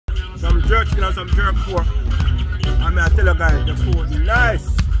Some jerk chicken and some jerk pork. I mean, I tell you guys, the food is nice.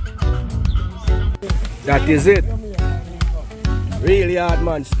 That is it. Really hard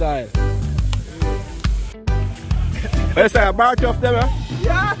man style. You say a bar tough them, eh?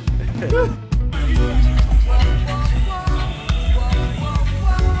 Yeah.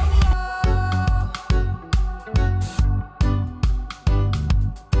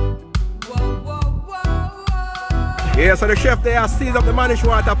 Yeah, so the chef there sees up the managed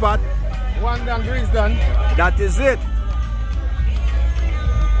water pot. One done, grease done. That is it.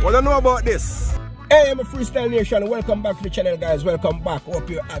 What do you know about this? Hey, I'm a Freestyle Nation. Welcome back to the channel, guys. Welcome back. Hope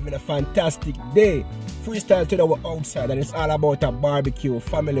you're having a fantastic day. Freestyle today, we're outside and it's all about a barbecue,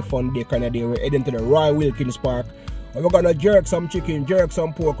 family fun day kind of day. We're heading to the Royal Wilkins Park. And we're gonna jerk some chicken, jerk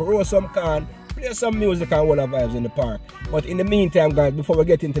some pork, roast some corn, play some music and all the vibes in the park. But in the meantime, guys, before we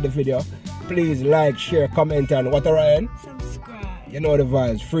get into the video, please like, share, comment, and what, Ryan? Subscribe. You know the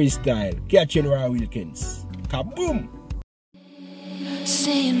vibes, freestyle. Catch you in Royal Wilkins. Kaboom!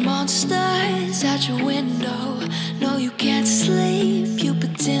 Seeing monsters out your window. No, you can't sleep. You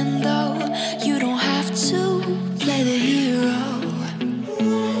pretend though you don't have to play the hero.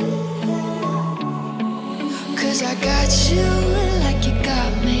 Cause I got you like you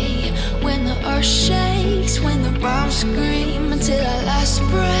got me. When the earth shakes, when the bombs scream, until our last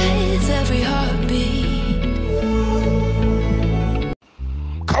breath, every heartbeat.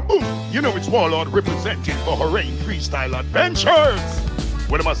 Kaboom! You know it's Warlord representing for Hurricane Freestyle Adventures.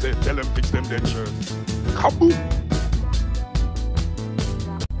 What am I saying? Tell them fix them dentures. Kaboom!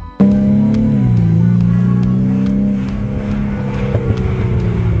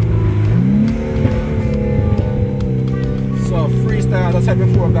 So freestyle, as I said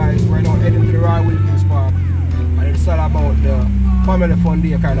before, guys, we're now heading to the Royal Wilkins Park. And it's all about the family fun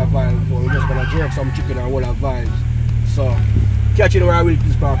day kind of vibe. So we're just gonna jerk some chicken and all our vibes. So catch you in the Royal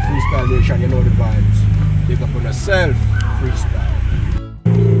Wilkins Park, Freestyle Nation, you know the vibes. Pick up on yourself, freestyle.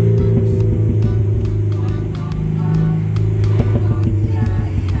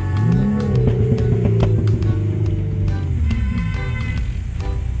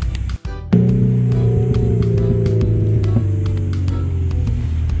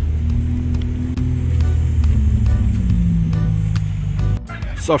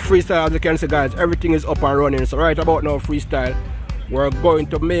 So freestyle, as you can see, guys, everything is up and running. So right about now, freestyle, we're going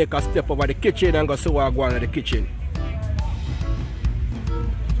to make a step over the kitchen and go see what going on in the kitchen.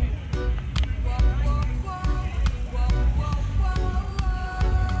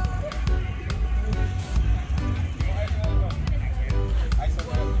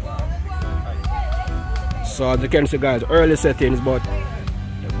 So as you can see, guys, early settings, but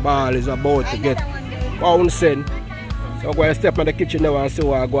the ball is about to get bouncing. So I'm going to step in the kitchen now and see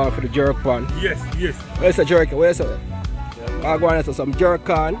what I'm going for the jerk pan. Yes, yes. Where's the jerk? Where's it? I'm going to some jerk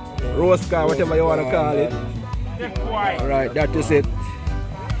can, roast can, whatever you want to call it. Alright, that is it.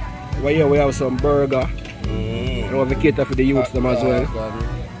 Well, here we have some burger. We have a cater for the youths them as well.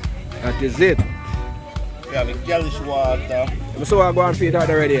 That is it. We have a jellish water. So I'm going to feed that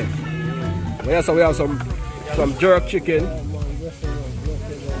already. Well, so we have some jerk chicken.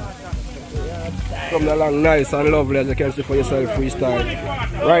 Come along nice and lovely, as you can see for yourself, freestyle.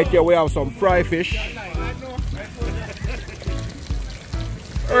 Right here we have some fry fish.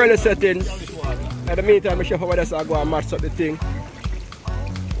 Early settings. In the meantime, my chef over there, so I go and match up the thing.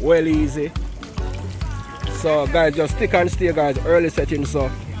 Well easy. So guys, just stick and stay, guys. Early settings, so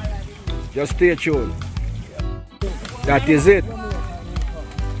just stay tuned. That is it.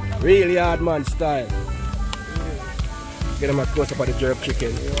 Really hard man style. Get them a close up of the jerk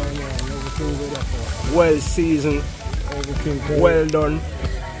chicken. Well seasoned, well done,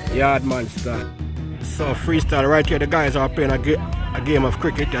 yard man style. So freestyle right here, the guys are playing a game of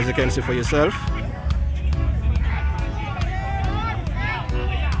cricket, as you can see for yourself.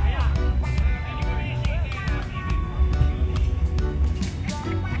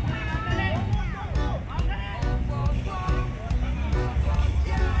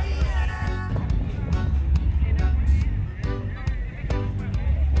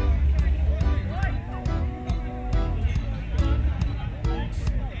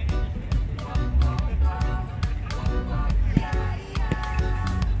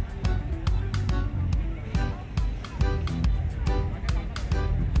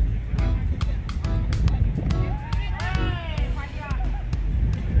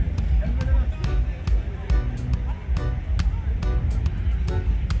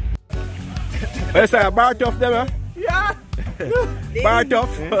 You say a bar tough them, eh? Yeah. Bar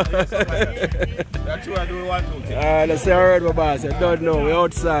tough. That's what I do want to. That's the word, my boss. I don't know. We're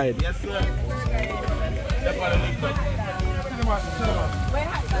outside. Yes, sir.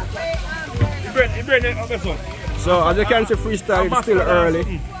 So as you can see, freestyle is still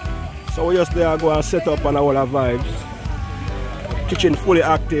early. So we just there go and set up on all our vibes. Kitchen fully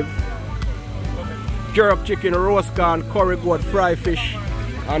active. Jerk chicken, roast corn, curry goat, fry fish,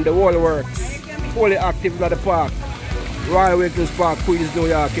 and the whole works. Fully active at the park. Royal Wilkins Park, Queens, New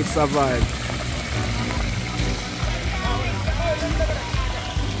York, it's a vibe.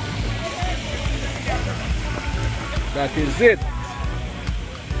 That is it.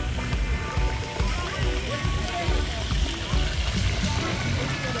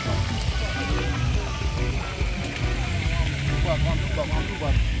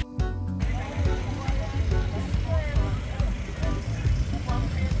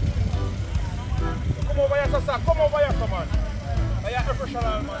 Come over here, sir. Come over here, man. I have a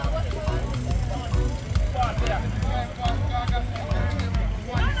professional, man.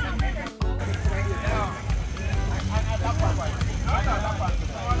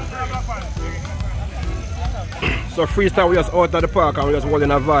 So freestyle, we just out of the park and we just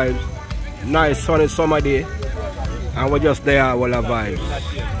holding our vibes. Nice sunny summer day. And we're just there with our vibes.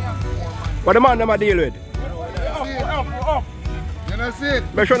 What the man them I deal with? Up. You know see it?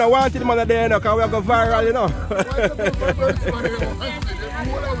 Make sure I want it man there, you know, because we go viral, you know.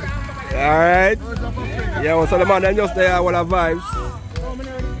 Alright. Yeah, so the man them just there with our vibes.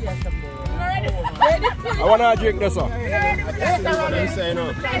 I want to drink this, sir.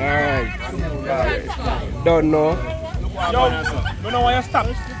 Alright. Don't know. Yo, you know why you stop?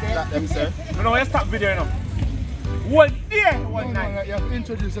 You know why you stop video, you know? One day, one night. You have to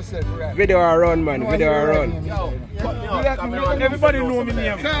introduce yourself, right? Video I run, man. Video I run. Everybody know me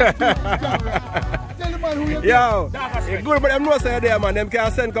name. Tell the man who you Yo, it's good, but them know say there, man. Them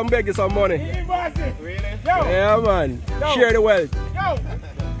can send come beg you some money. Really? Yeah, man. Share the wealth. Yo,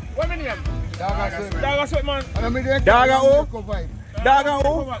 what's my name? Daga Sweat, man. Daga who? Daga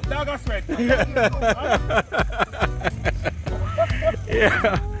who? Daga Sweat.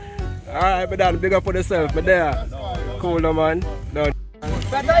 Yeah. Alright, but then big up for yourself, but there. Cool, no, man. Done.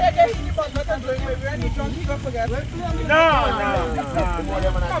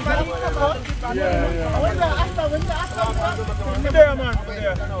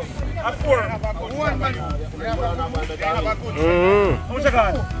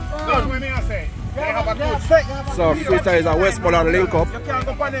 So freestyle is a Westmoreland link up.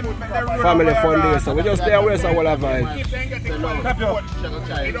 Family fun day. So we just there where some will vibe.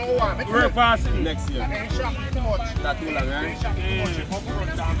 We're passing next year. Not too long, right?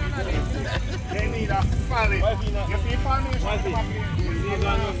 They need a family. You see family?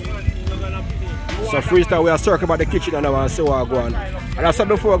 So freestyle, we are circling about the kitchen and I want to see what going on. And I said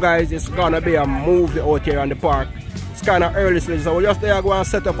before, guys, it's gonna be a movie out here on the park. It's kind of early stage, so we just there go and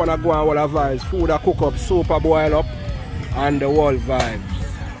set up and go and all our vibes. Food a cook up, soup a boil up, and the whole vibes.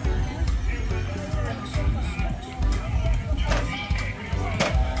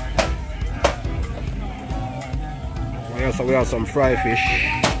 Yeah, so we have some fry fish.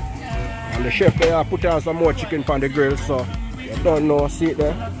 And the chef there put on some more chicken on the grill, so you don't know, see it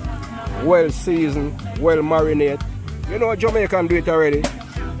there. Well seasoned, well marinated. You know Jamaican do it already.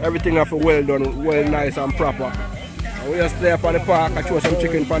 Everything have well done, well nice and proper. And we just stay up on the park and throw some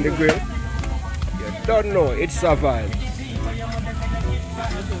chicken on the grill. You don't know, it's a vibe.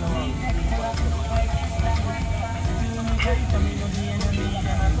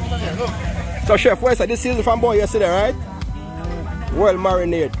 So chef, where's that? This season from boy yesterday, right? Well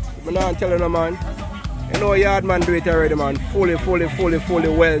marinated. I'm not telling you, man. You know yard man do it already, man. Fully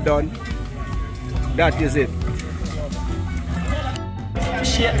well done. That is it.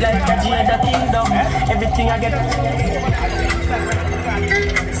 Shape like a Jada Kingdom. Everything I get.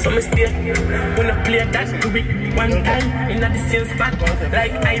 So me stay when I play that to be one time in the same spot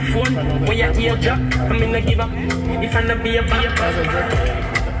like iPhone. When your ear drop, I'm gonna give up. If I not be a bad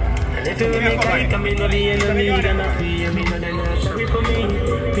and if you make I come in, no the enemy gonna be me, no then sorry for me.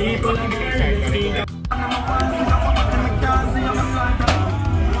 People are dying.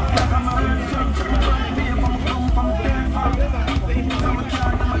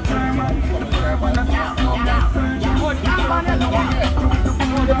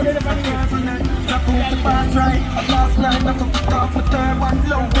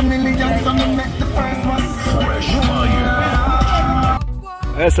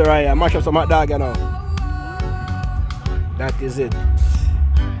 That's alright, I mash up some hot dog, you know. That is it.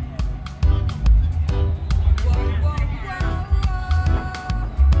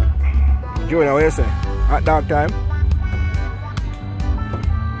 Junior, what you say? Hot dog time?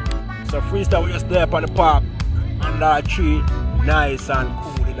 So freestyle, we just there up on the park under a tree, nice and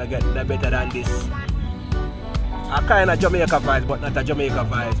cool. It get no better than this. a kind of Jamaica vibes, but not a Jamaica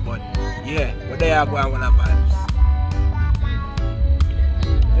vibes. But yeah, but they are going with a vibes.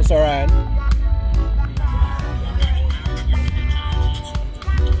 It's alright.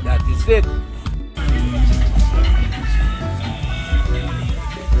 That is it.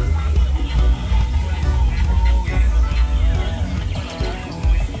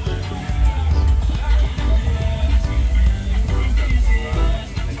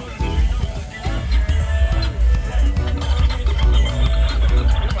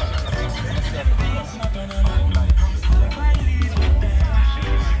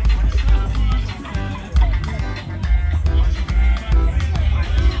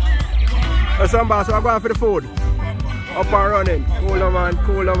 Some boss, so I'm going for the food. Up and running. Cooler man,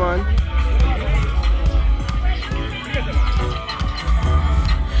 cooler man.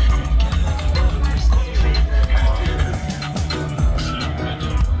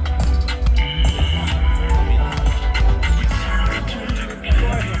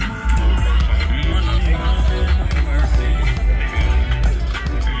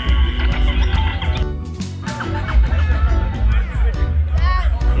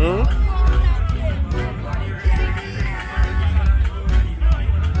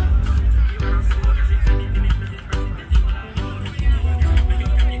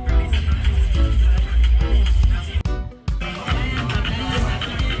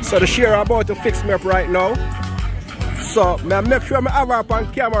 So the share about to fix me up right now. So I make sure I have her up on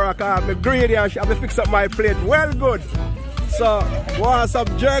camera because I'm greedy and I fix up my plate well good. So I want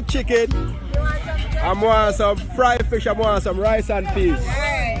some jerk chicken, I want some fried fish, I want some rice and peas.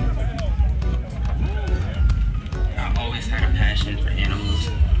 I always had a passion for animals.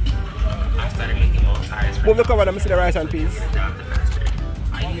 I started making all sides. Move the cover, let me see the rice and peas.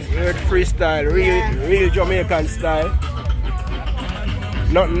 Weird freestyle, real Jamaican style.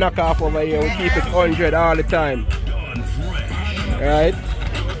 Not knock off over here, we keep it 100 all the time. Right?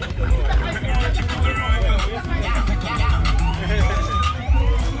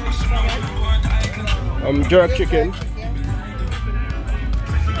 Jerk chicken.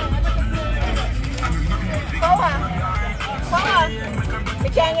 We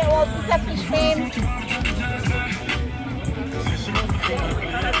can't get all the fish name.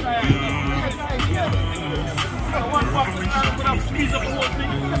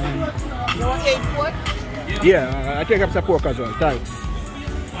 You want 8 pork? Yeah, I take up some pork as well, thanks.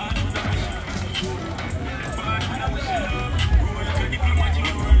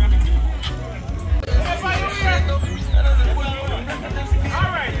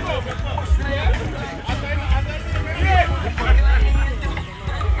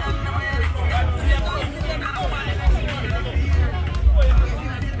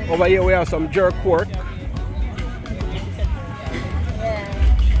 Over here we have some jerk pork.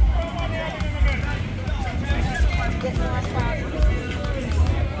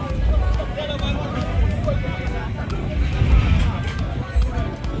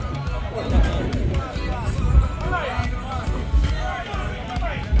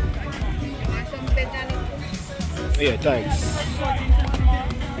 Yeah, thanks.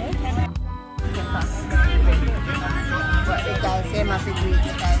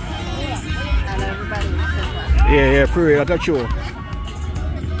 Yeah, for real, that's true.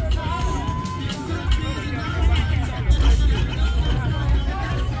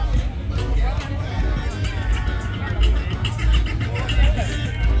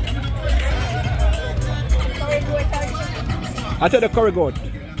 I tell the curry goat.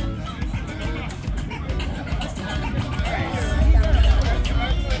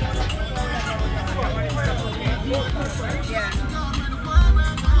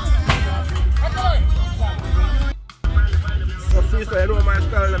 So freestyle, you know my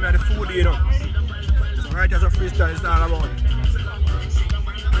style, I'm the food, you know. So right as a freestyle, it's all about.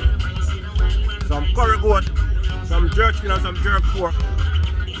 Some curry goat, some jerk chicken and some jerk pork.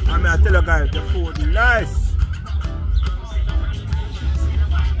 And I tell you guys, the food nice.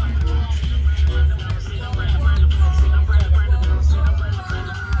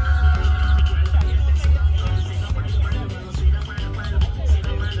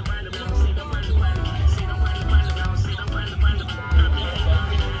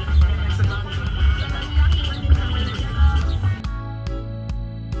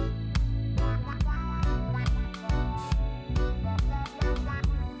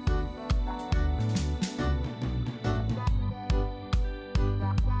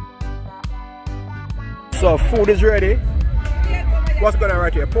 So food is ready. What's going on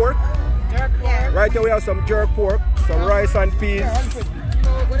right here? Pork? Jerk pork. Right here we have some jerk pork, some rice and peas.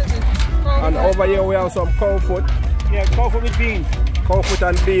 And over here we have some cow foot. Yeah, cow foot with beans. Coconut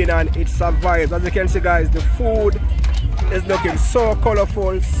and bean, and it survives. As you can see, guys, the food is looking so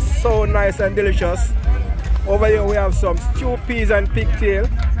colorful, so nice and delicious. Over here we have some stew peas and pigtail.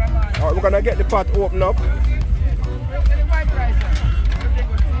 We're gonna get the pot open up.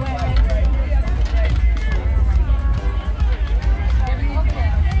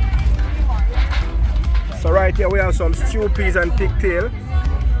 So right here we have some stew peas and pigtail.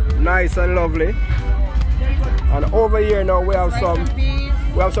 Nice and lovely. And over here now we have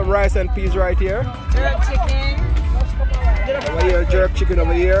some rice and peas right here. Jerk chicken. Over here, jerk chicken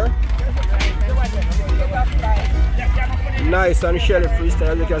over here. Nice and shelly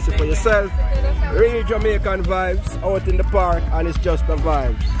freestyle, as you can see for yourself. Real Jamaican vibes out in the park, and it's just a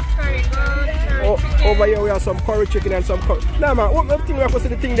vibe. Over here we have some curry chicken and some curry. Nah man, what everything we have to see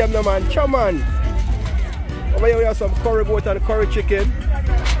the thing them now man. Come on. Over here we have some curry goat and curry chicken.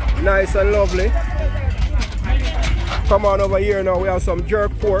 Nice and lovely. Come on over here now, we have some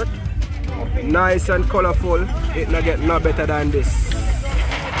jerk pork. Nice and colorful. It not get no better than this.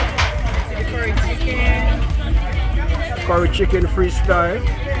 Curry chicken. Curry chicken freestyle.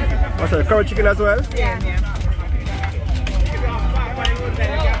 What's that? Curry chicken as well? Yeah.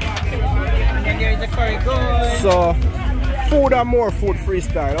 And there is the curry goat. So, food and more food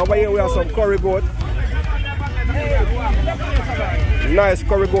freestyle. Over here we have some curry goat. Nice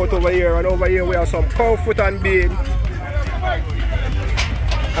curry goat over here. And over here we have some cow foot and bean.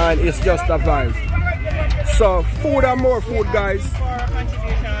 And it's just a vibe. So, food and more food, guys.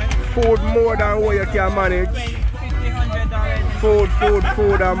 Food more than what you can manage. Food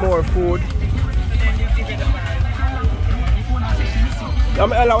and more food.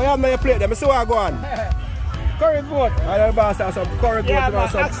 Ella, we have no plate. Let me see what I go on. Curry goat. And the boss has some curry goat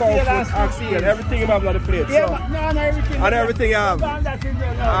and some cow foot, oxtail. Everything you have on the plate. Yeah, so. but no, everything. And everything you have.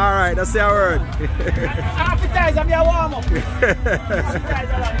 Alright, that's your word. Appetizer, me a warm up.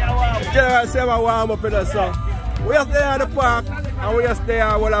 General say I warm up in the sun. We just there at the park and we just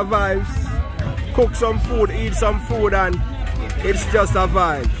there with our vibes. Cook some food, eat some food, and it's just a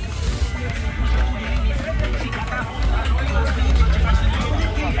vibe.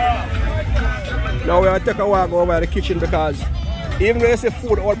 Now we're gonna take a walk over the kitchen because even though you see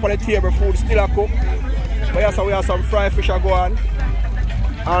food out on the table, food still a cook. But yes, we have some fried fish go on.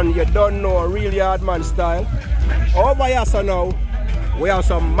 And you don't know, really hard man style. Over here so now, we have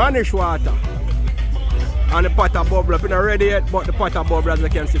some manish water. And the pot of bubble up. It's not ready yet, but the pot of bubble, as you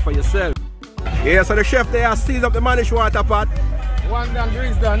can see for yourself. Yeah, so the chef there sees up the manish water pot. One done,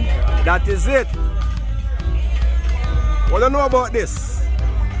 grease done. That is it. What do you know about this?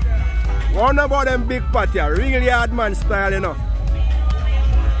 What know about them big pot here? Really hard man style, you know.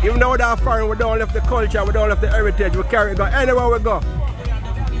 Even though we're foreign, we don't left the culture, we don't left the heritage, we carry it go anywhere we go.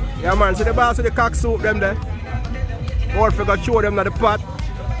 Yeah man, so the boss with the cock soup them there. Or if you go show them to the pot,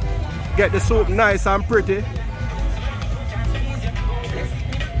 get the soup nice and pretty.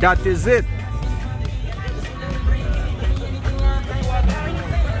 That is it.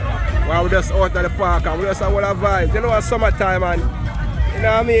 Well, we just out of the park and we just have all our vibes. You know it's summertime and you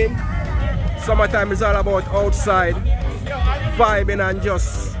know what I mean? Summertime is all about outside, vibing and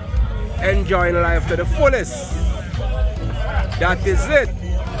just enjoying life to the fullest. That is it.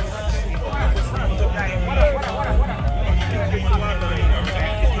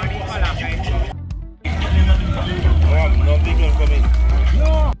 No big one for me.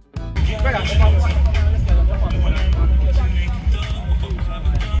 No.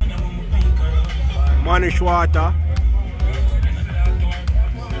 Manish water.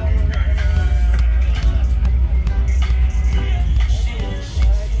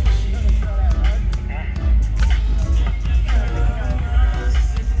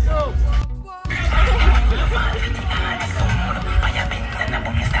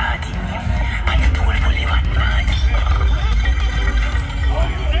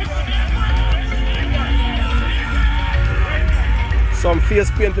 Some face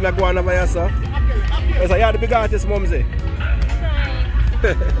painting are going over here, sir. Yes, you are the big artist, Mumsy.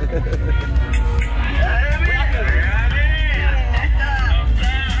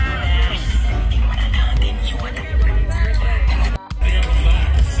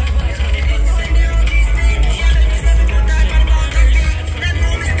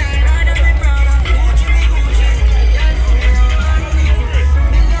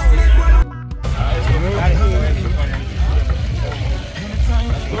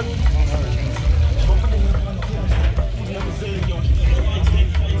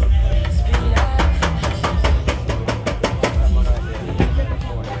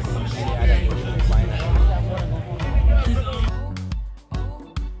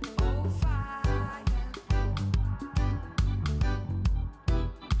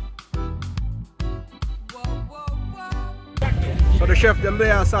 chef them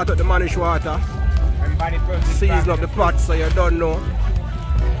there sort out the manish water. Everybody Season up the pot so you don't know.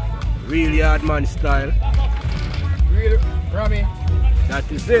 Really hard man style. Real Rami.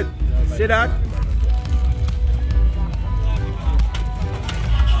 That is it. See that?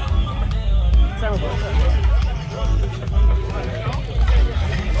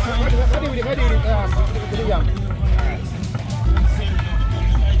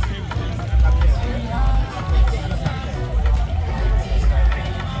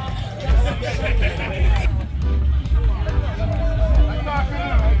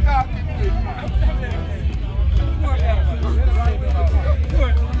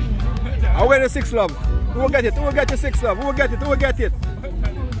 I win the 6 love. Who will get it? Who will get the 6 love? Who will get it? Who will get it?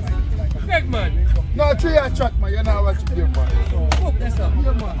 Big man. No, 3 a chat, man. You know what you do, man. Fuck this up.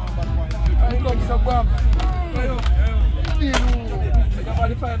 Yeah, man. I come some bomb.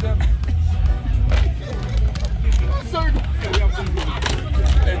 Nobody find them. Sorry.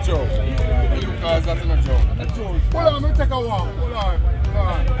 Hey, Joe. Because that's not Joe. Hold on, let me take a walk. Hold on. Go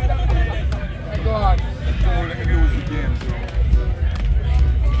on. Go on. Joe, let me lose the game, Joe.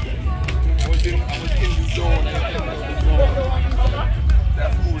 I was in the zone.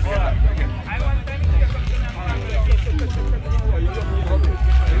 That's cool.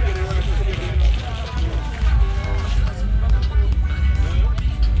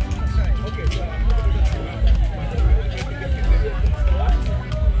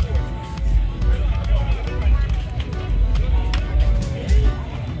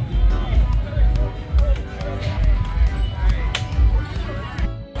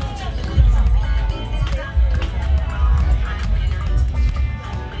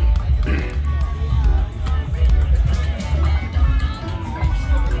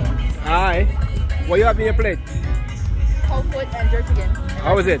 What you have in your plate? Whole food and jerk chicken.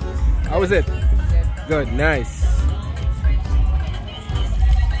 How was it? How was it? Good, nice.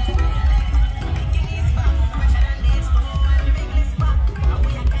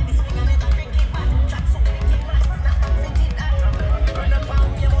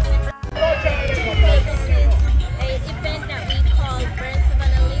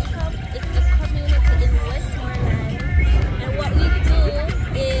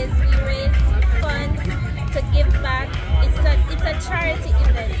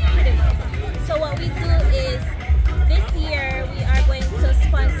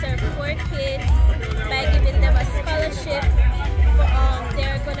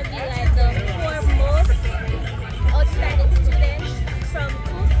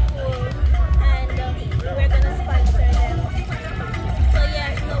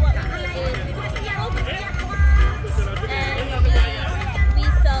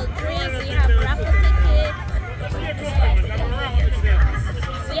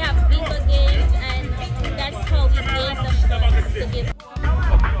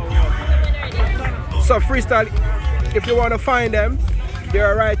 So Freestyle, if you want to find them,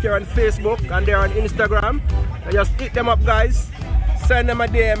 they're right here on Facebook and they're on Instagram. And just hit them up, guys. Send them a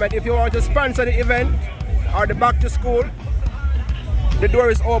DM, and if you want to sponsor the event or the back to school, the door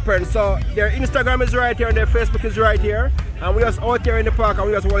is open. So their Instagram is right here and their Facebook is right here. And we're just out here in the park and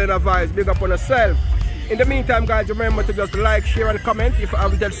we're just holding our vibes. Big up on yourself. In the meantime, guys, remember to just like, share and comment. If you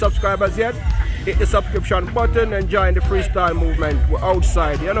haven't subscribers yet, hit the subscription button and join the freestyle movement. We're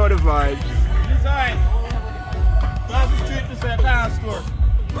outside, you know the vibe. Inside. Cross the street to say car store.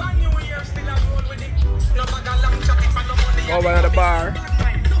 Over at the bar.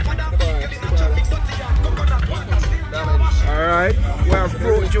 Alright, we have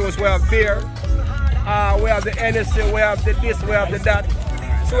fruit juice, we have beer, we have the NSC, we have the this, we have the that.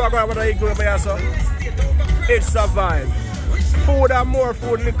 So we're going to go over here, so it's a vibe. Food and more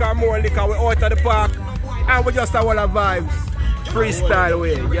food, liquor, more liquor. We're out of the park and we just have all the vibes. Freestyle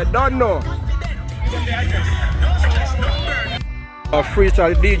way, you don't know.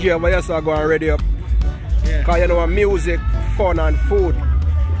 Freestyle DJ over here, so I'm going ready up. Because you know music, fun and food.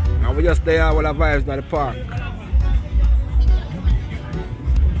 And we just there all the vibes in the park.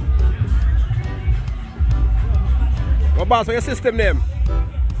 What boss, what's your system name?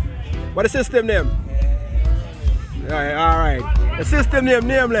 What is the system name? Alright. The system name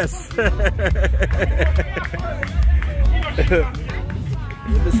nameless.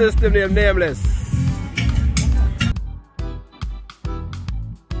 The system name nameless.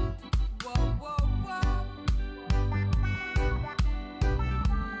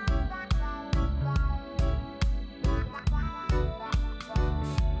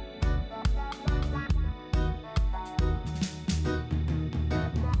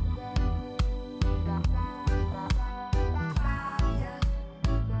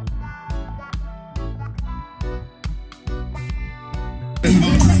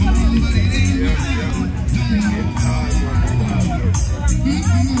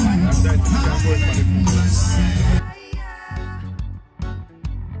 going for the food.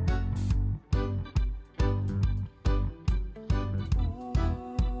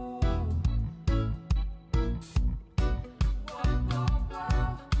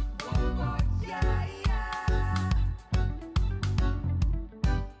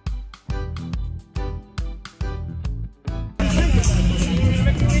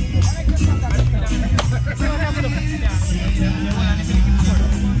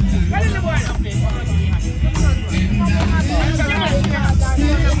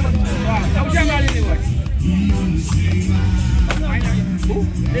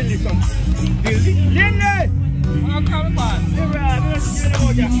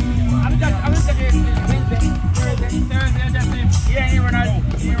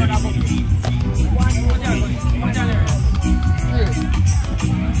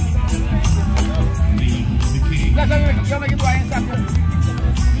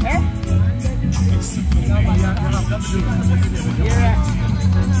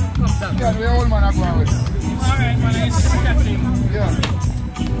 Yeah, the old man are going with it. Alright, man, I used to catch him. Yeah.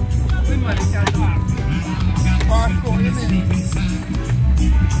 We might catch him. Fast going, you mean?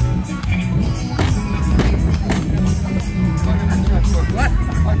 What?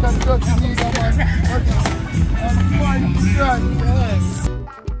 I can touch you need a man. I'm fine, yes.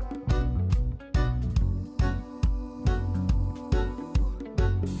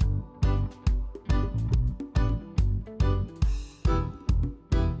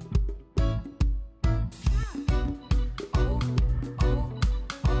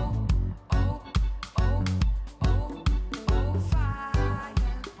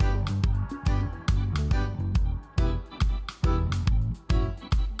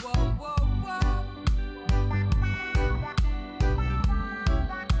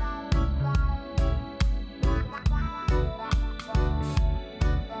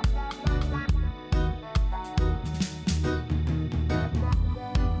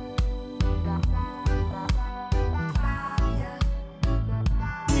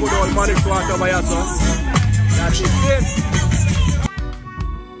 Good old money shot over here, son. That is it.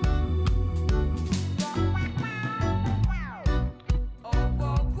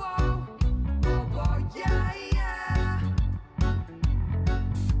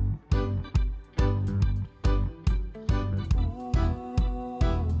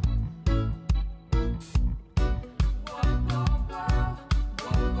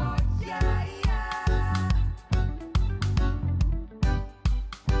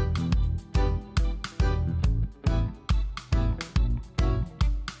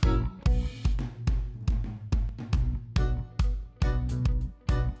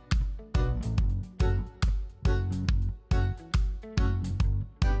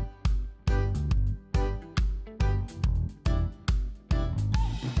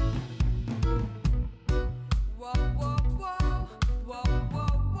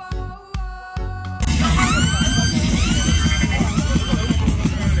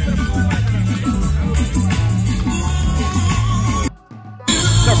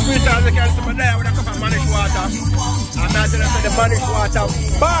 As you can see me there with a cup of managed water. And I tell you the managed water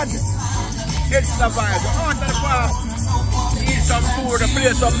bad. It's the vibe. Out of the farm, eat some food,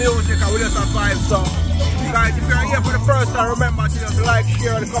 play some music, and we'll survive. So, guys, if you're here for the first time, remember to just like,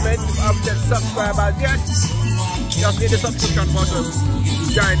 share, and comment. If you haven't subscribed as yet, just hit the subscription button.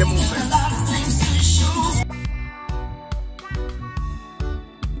 Join the movement.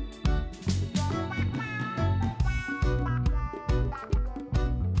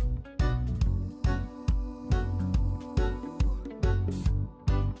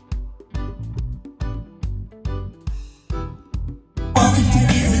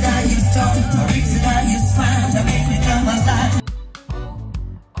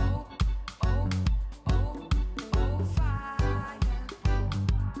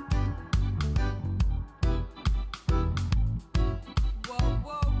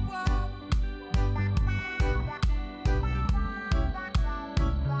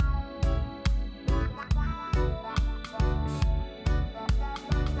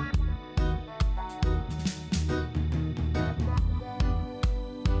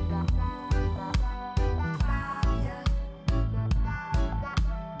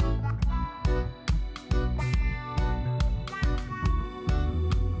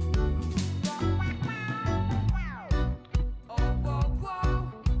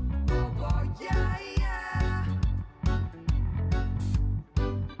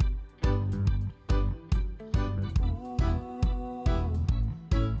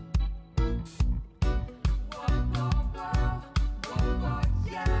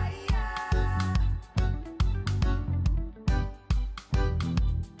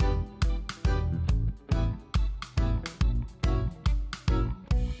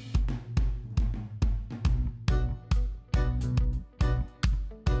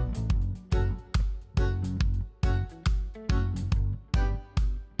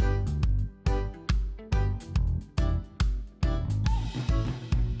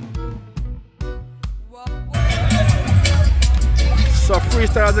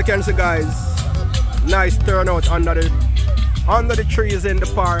 freestyle, as you can see, guys. Nice turnout under the trees in the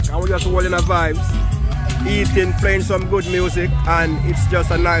park, and we're just holding our vibes, eating, playing some good music, and it's just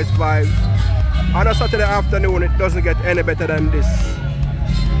a nice vibe. On a Saturday afternoon, it doesn't get any better than this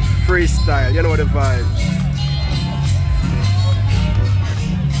freestyle. You know the vibes.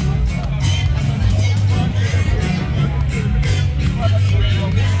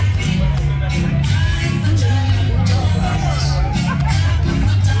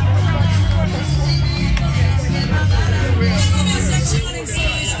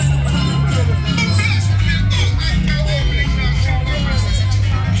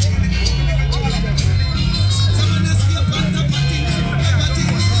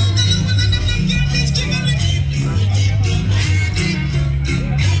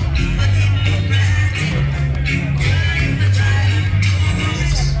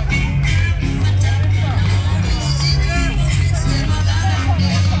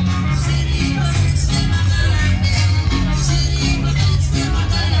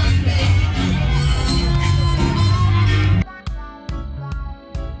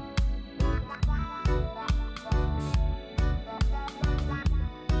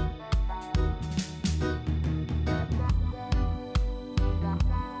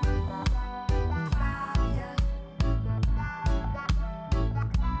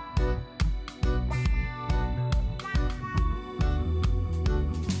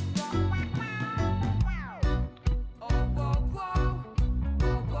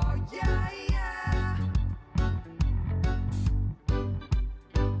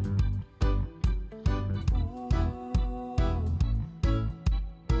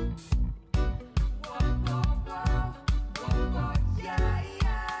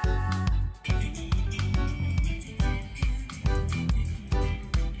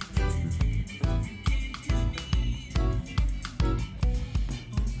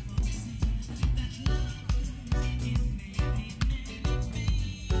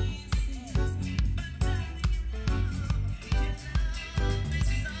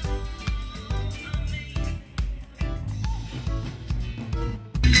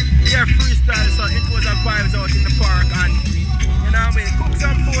 Yeah, freestyle, so it was a vibes out in the park, and you know what I mean, cook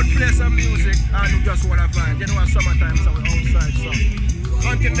some food, play some music, and just want a vibe. You know what, summertime, so we're outside, so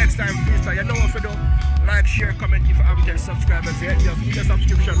until next time, freestyle, you know what to do. Like, share, comment if you haven't yet, subscribers yet, just hit the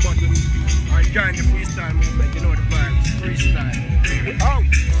subscription button and join the freestyle movement. You know the vibes, freestyle. We out!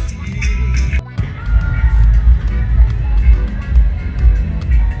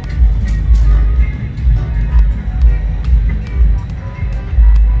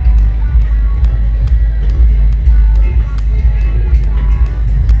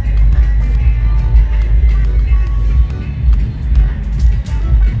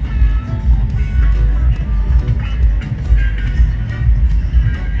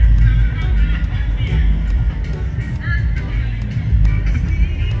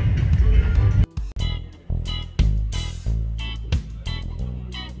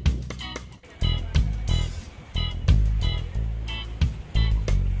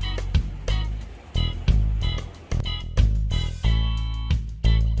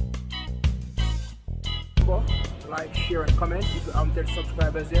 Like, share, and comment if you haven't yet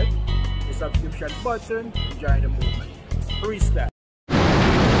subscribers yet. The subscription button, join the movement. Freestyle.